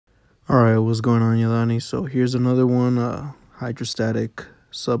Alright, what's going on, Yelani? So here's another one, hydrostatic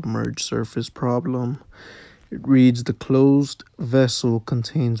submerged surface problem. It reads, the closed vessel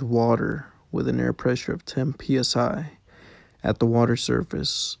contains water with an air pressure of 10 psi at the water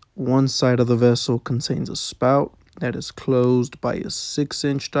surface. One side of the vessel contains a spout that is closed by a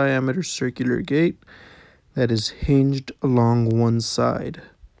 6-inch diameter circular gate that is hinged along one side.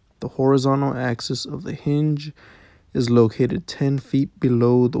 The horizontal axis of the hinge is located 10 feet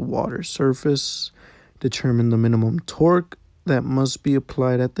below the water surface. Determine the minimum torque that must be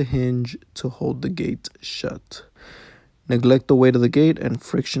applied at the hinge to hold the gate shut. Neglect the weight of the gate and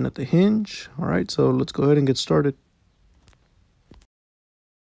friction at the hinge. All right, so let's go ahead and get started.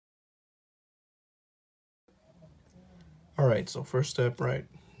 All right, so first step, right,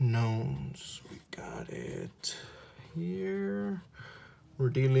 knowns. We got it here. We're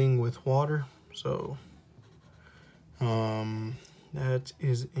dealing with water, so that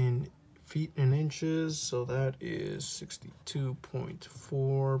is in feet and inches, so that is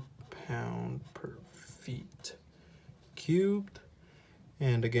 62.4 pound per feet cubed.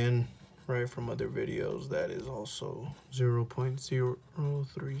 And again, right, from other videos, that is also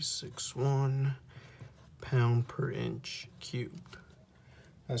 0.0361 pound per inch cubed.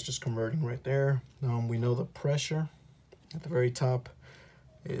 That's just converting right there. We know the pressure at the very top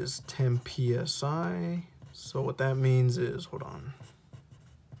is 10 psi. So what that means is, hold on,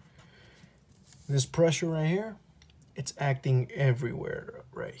 this pressure right here, it's acting everywhere.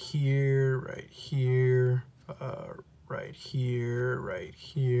 Right here, right here, right here, right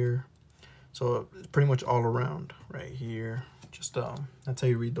here. So it's pretty much all around right here. Just that's how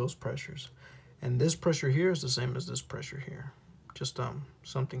you read those pressures. And this pressure here is the same as this pressure here. Just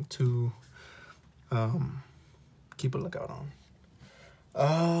something to keep a lookout on.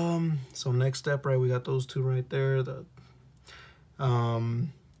 So next step, right, we got those two right there.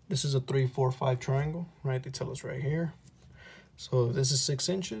 This is a 3, 4, 5 triangle, right? They tell us right here. So this is 6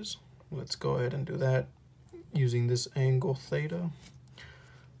 inches. Let's go ahead and do that using this angle theta.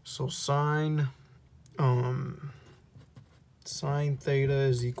 So sine theta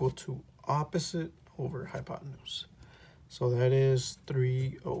is equal to opposite over hypotenuse. So that is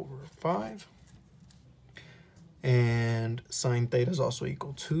 3/5. And sine theta is also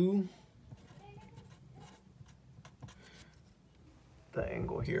equal to the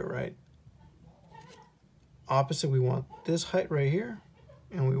angle here, right? Opposite, we want this height right here,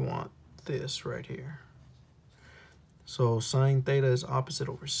 and we want this right here. So sine theta is opposite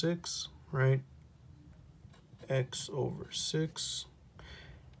over 6, right? X over 6.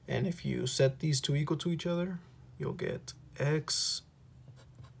 And if you set these two equal to each other, you'll get X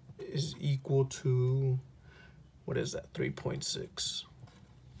is equal to, what is that, 3.6.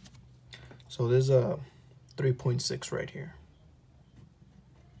 So there's a 3.6 right here.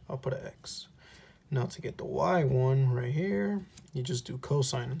 I'll put an X. Now to get the Y one right here, you just do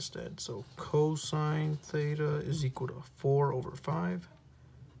cosine instead. So cosine theta is equal to 4/5,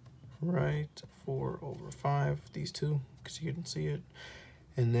 right? 4/5, these two, because you can see it.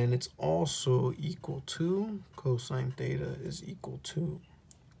 And then it's also equal to, cosine theta is equal to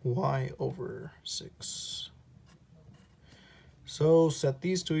Y/6. So set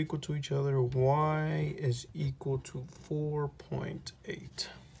these two equal to each other. Y is equal to 4.8.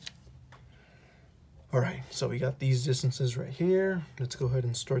 All right, so we got these distances right here. Let's go ahead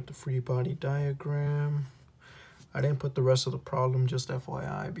and start the free body diagram. I didn't put the rest of the problem, just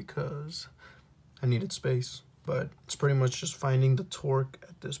FYI, because I needed space. But it's pretty much just finding the torque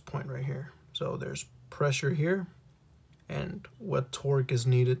at this point right here. So there's pressure here, and what torque is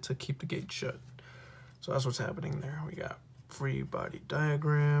needed to keep the gate shut. So that's what's happening there. We got free body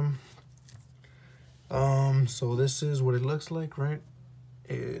diagram. So this is what it looks like, right?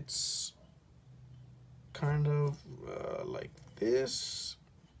 It's kind of like this.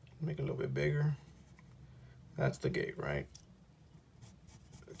 Make it a little bit bigger. That's the gate, right?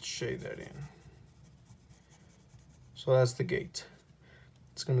 Let's shade that in. So that's the gate.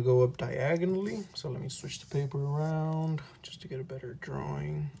 It's gonna go up diagonally. So let me switch the paper around just to get a better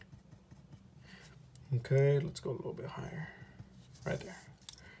drawing. Okay, let's go a little bit higher. Right there.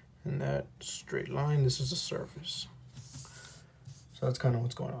 And that straight line, this is the surface. So that's kind of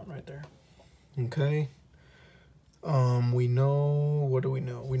what's going on right there. Okay. We know, what do we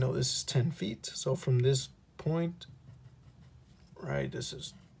know? We know this is 10 feet. So from this point, right, this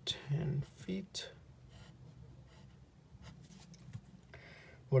is 10 feet.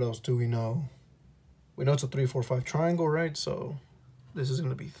 What else do we know? We know it's a 3, 4, 5 triangle, right? So this is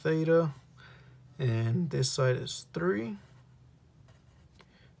going to be theta. And this side is 3.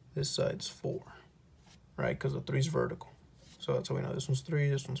 This side's 4, right? Because the 3 is vertical. So that's how we know this one's 3,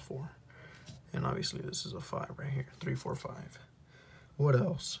 this one's 4. And obviously this is a 5 right here, 3, 4, 5. What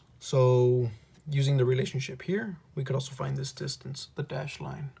else? So using the relationship here, we could also find this distance, the dashed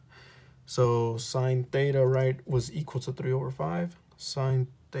line. So sine theta, right, was equal to 3 over 5. Sine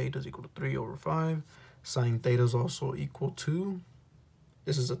theta is equal to 3 over 5. Sine theta is also equal to,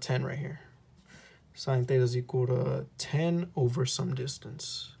 this is a 10 right here. Sine theta is equal to 10 over some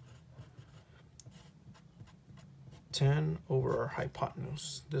distance. 10 over our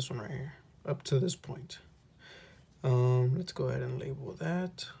hypotenuse, this one right here, up to this point. Let's go ahead and label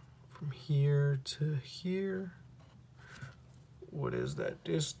that from here to here. What is that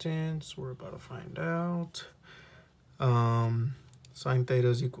distance? We're about to find out. Sine theta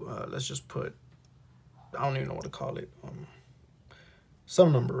is equal, let's just put, I don't even know what to call it.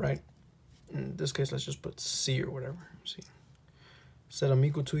 Some number, right? In this case, let's just put C or whatever. C. Set them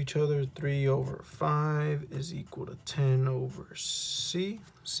equal to each other. 3 over 5 is equal to 10 over C.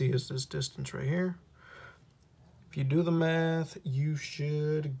 C is this distance right here. If you do the math, you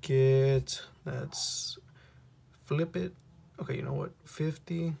should get, let's flip it. Okay, you know what?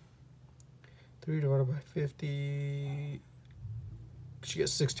 50. 3 divided by 50. You get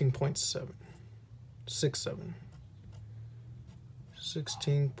 16.7. 67.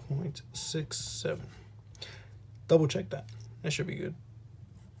 16.67. Double check that. That should be good.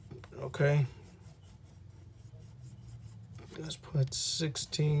 Okay. Let's put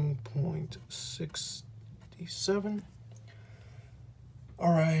 16.67.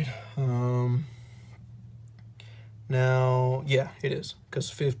 All right. Now, yeah, it is, because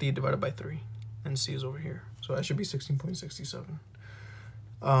 50 divided by 3, and C is over here. So that should be 16.67.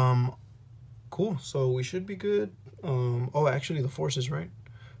 Cool. So we should be good. Oh, actually, the forces, right?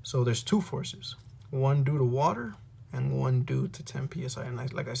 So there's 2 forces. One due to water and one due to 10 psi. And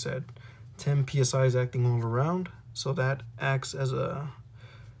like I said, 10 psi is acting all around. So that acts as a...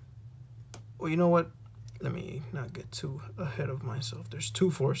 Well, you know what? Let me not get too ahead of myself. There's 2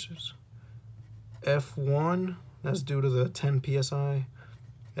 forces. F1, that's due to the 10 psi.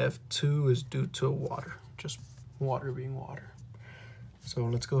 F2 is due to water. Just water being water. So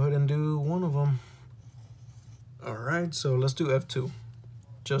let's go ahead and do one of them. All right, so let's do F2.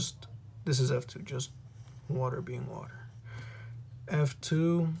 Just, this is F2, just water being water.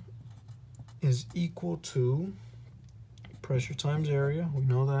 F2 is equal to pressure times area, we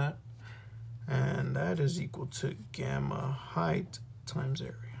know that. And that is equal to gamma height times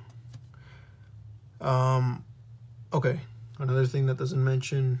area. Okay, another thing that doesn't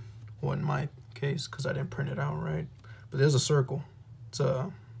mention, well, in my case, because I didn't print it out, right? But there's a circle. It's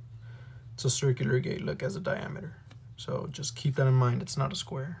a circular gate, look, as a diameter. So just keep that in mind, it's not a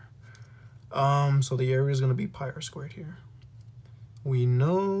square. So the area is going to be pi r squared here. We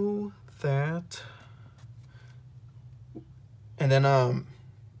know that, and then to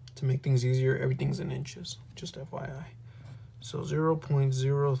make things easier, everything's in inches, just FYI. So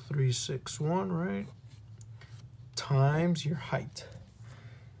 0.0361, right, times your height.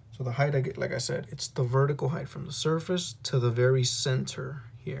 So the height, I get, like I said, it's the vertical height from the surface to the very center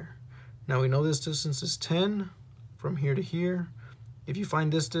here. Now we know this distance is 10 from here to here. If you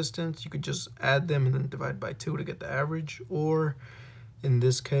find this distance, you could just add them and then divide by 2 to get the average. Or in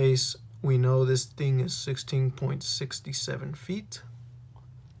this case, we know this thing is 16.67 feet.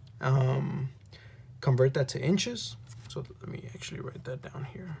 Convert that to inches. So let me actually write that down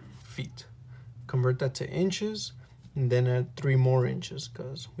here. Feet. Convert that to inches. And then add 3 more inches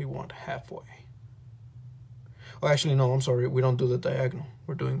because we want halfway. Oh, actually, no, I'm sorry. We don't do the diagonal.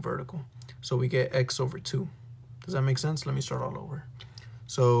 We're doing vertical. So we get x over 2. Does that make sense? Let me start all over.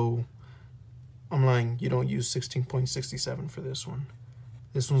 So I'm lying. You don't use 16.67 for this one.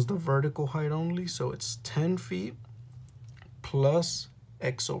 This one's the vertical height only. So it's 10 feet plus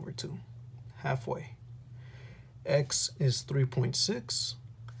x over 2. Halfway. X is 3.6.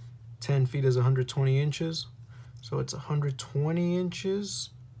 10 feet is 120 inches. So it's 120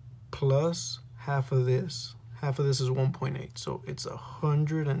 inches plus half of this. Half of this is 1.8. So it's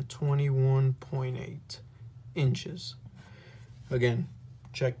 121.8 inches. Again,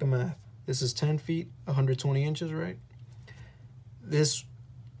 check the math. This is 10 feet, 120 inches, right? This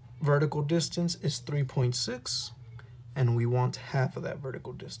vertical distance is 3.6, and we want half of that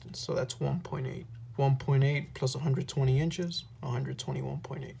vertical distance. So that's 1.8. 1.8 plus 120 inches,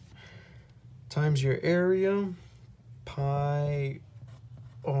 121.8. Times your area, pi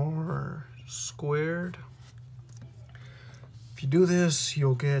r squared. If you do this,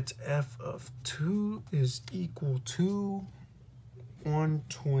 you'll get f of 2 is equal to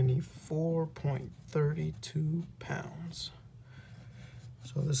 124.32 pounds.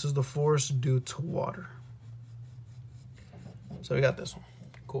 So this is the force due to water. So we got this one.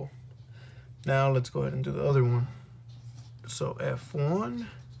 Cool. Now let's go ahead and do the other one. So F1,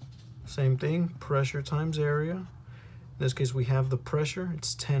 same thing, pressure times area. In this case, we have the pressure.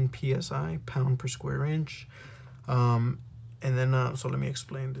 It's 10 psi, pound per square inch. And then, so let me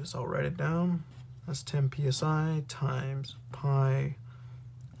explain this. I'll write it down. That's 10 psi times pi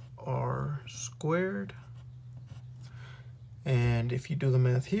r squared. And if you do the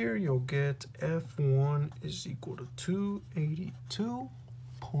math here, you'll get F1 is equal to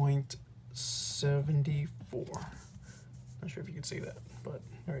 282.74. Not sure if you can see that, but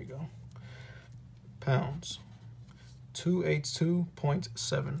there you go. Pounds.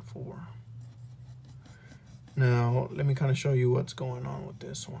 282.74. Now, let me kind of show you what's going on with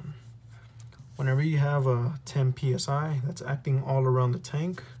this one. Whenever you have a 10 psi that's acting all around the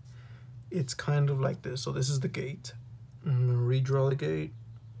tank, it's kind of like this. So this is the gate. I'm gonna redraw the gate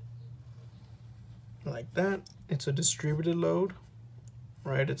like that. It's a distributed load,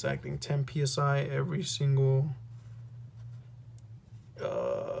 right? It's acting 10 psi every single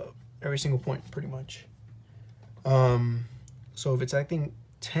point, pretty much. So if it's acting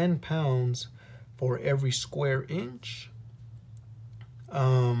 10 pounds for every square inch,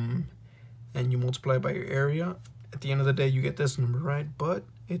 and you multiply by your area, at the end of the day you get this number, right? But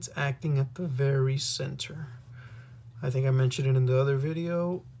it's acting at the very center. I think I mentioned it in the other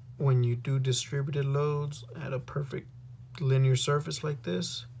video. When you do distributed loads at a perfect linear surface like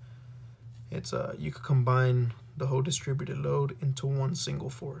this, it's you could combine the whole distributed load into one single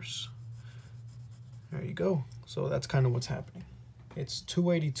force. There you go. So that's kind of what's happening. It's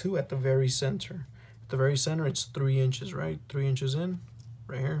 282 at the very center. At the very center, it's 3 inches, right? 3 inches in,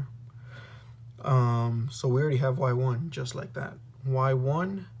 right here. So we already have Y1 just like that.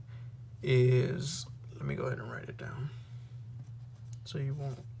 Y1 is, let me go ahead and write it down so you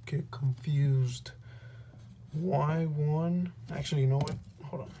won't get confused. Y1, actually, you know what?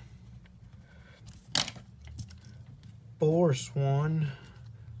 Hold on. Force 1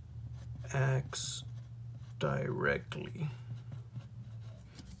 acts directly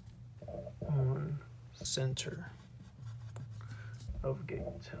on center of gate.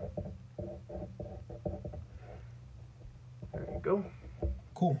 There you go.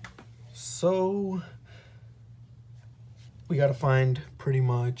 Cool. So we got to find pretty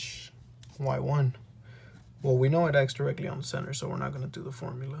much Y1. Well, we know it acts directly on the center, so we're not going to do the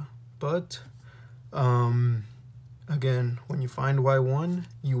formula. But again, when you find Y1,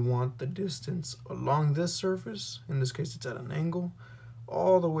 you want the distance along this surface. In this case, it's at an angle,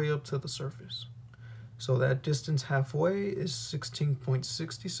 all the way up to the surface. So that distance halfway is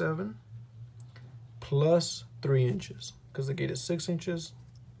 16.67 plus 3 inches. Because the gate is 6 inches,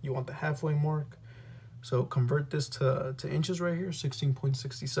 you want the halfway mark. So convert this to inches right here,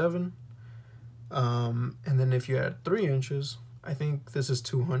 16.67. And then if you add 3 inches, I think this is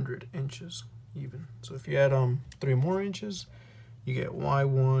 200 inches even. So if you add 3 more inches, you get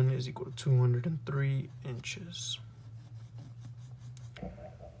Y1 is equal to 203 inches.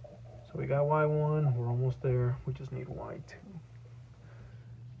 So we got Y1, we're almost there. We just need Y2.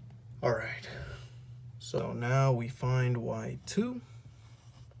 All right. So now we find Y2.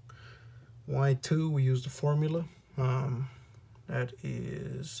 Y2, we use the formula. That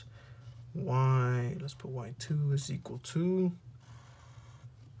is Y, let's put Y2 is equal to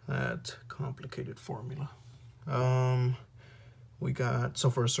that complicated formula. We got, so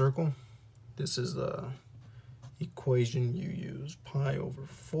for a circle, this is the equation you use. Pi over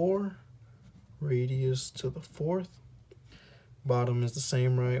 4, radius to the 4th. Bottom is the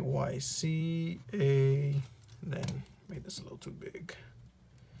same, right? YC, A, and then made this a little too big.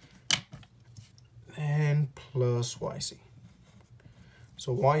 And plus YC.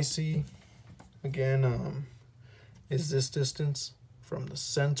 So YC, again, is this distance from the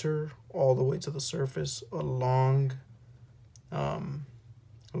center all the way to the surface along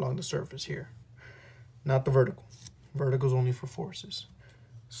the surface here. Not the vertical. Vertical is only for forces.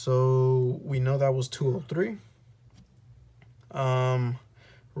 So we know that was 203.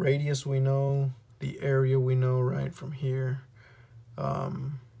 Radius we know, the area we know right from here.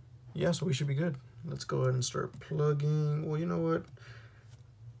 Yeah, so we should be good. Let's go ahead and start plugging. Well, you know what?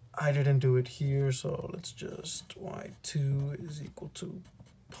 I didn't do it here, so let's just Y2 is equal to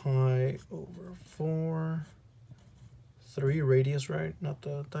pi over 4, 3 radius, right? Not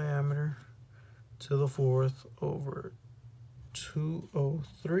the diameter, to the 4th over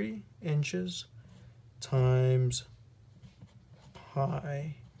 203 inches times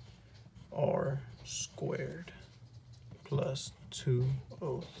pi r squared plus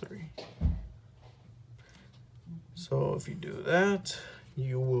 203. So if you do that,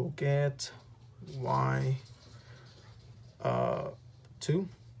 you will get Y2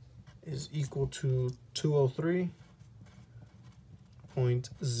 is equal to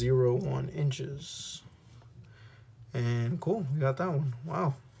 203.01 inches. And cool, we got that one.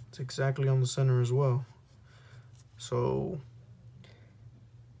 Wow, it's exactly on the center as well. So,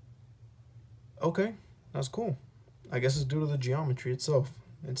 okay, that's cool. I guess it's due to the geometry itself.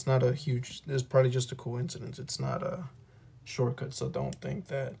 It's not a huge, it's probably just a coincidence. It's not a shortcut, so don't think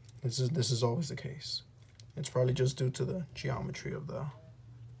that this is always the case. It's probably just due to the geometry of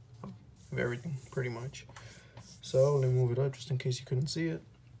everything, pretty much. So let me move it up just in case you couldn't see it.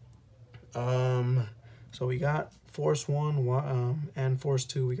 So we got force 1 and force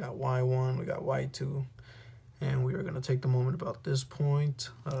 2. We got y1, we got y2, and we are going to take the moment about this point.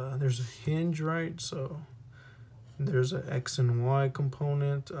 There's a hinge, right? So there's an x and y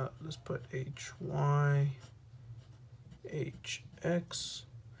component. Let's put hy, hx,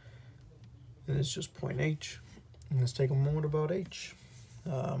 and it's just point h. And let's take a moment about h.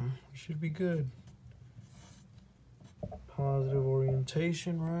 We should be good. Positive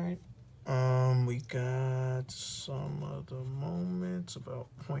orientation, right? We got some of the moments about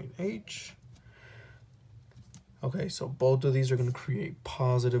point h. Okay, so both of these are going to create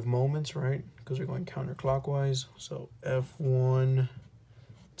positive moments, right? Because they're going counterclockwise. So F1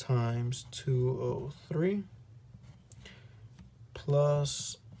 times 203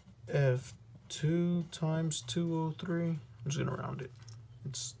 plus F2 times 203. I'm just going to round it.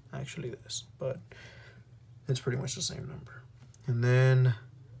 It's actually this, but it's pretty much the same number. And then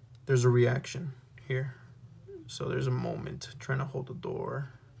there's a reaction here. So there's a moment trying to hold the door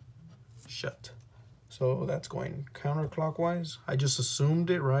shut. So that's going counterclockwise. I just assumed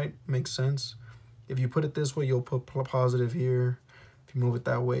it, right? Makes sense. If you put it this way, you'll put positive here. If you move it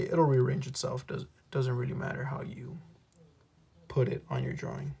that way, it'll rearrange itself. Doesn't really matter how you put it on your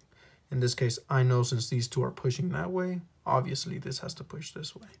drawing. In this case, I know since these two are pushing that way, obviously this has to push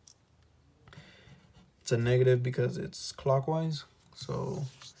this way. It's a negative because it's clockwise. So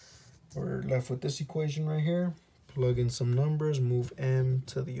we're left with this equation right here. Plug in some numbers, move m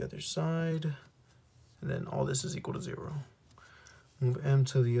to the other side, and then all this is equal to 0. Move m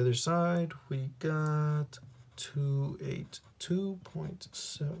to the other side, we got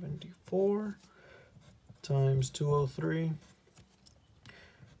 282.74 times 203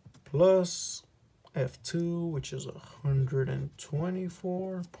 plus F2, which is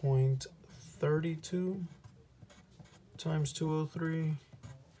 124.32 times 203.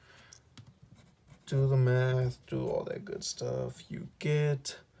 Do the math, do all that good stuff. You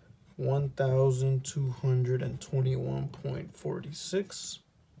get 1,221.46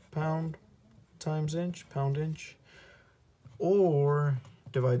 pound times inch, pound inch. Or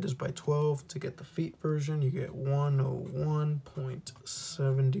divide this by 12 to get the feet version. You get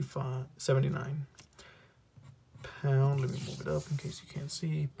 101.79 pound. Let me move it up in case you can't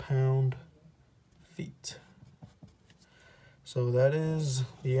see. Pound feet. So that is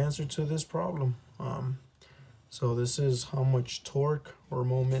the answer to this problem. So this is how much torque or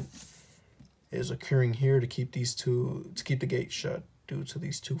moment is occurring here to keep the gate shut due to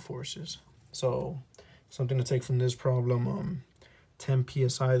these two forces. So something to take from this problem, 10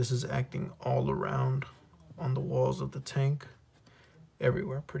 psi, this is acting all around on the walls of the tank,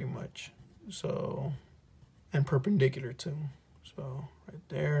 everywhere pretty much. So, and perpendicular too. So right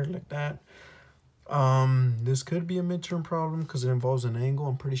there, like that. This could be a midterm problem because it involves an angle.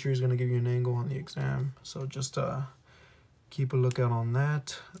 I'm pretty sure he's going to give you an angle on the exam. So just keep a lookout on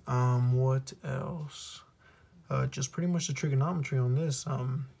that. What else? Just pretty much the trigonometry on this.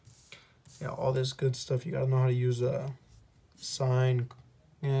 Yeah, all this good stuff. You got to know how to use sine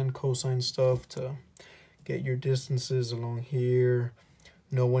and cosine stuff to get your distances along here.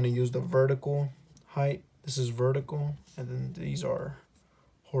 Know when to use the vertical height. This is vertical, and then these are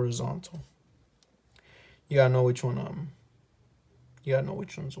horizontal. You gotta know which one, you gotta know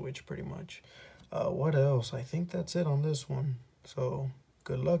which one's which pretty much. What else? I think that's it on this one. So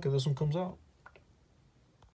good luck if this one comes out.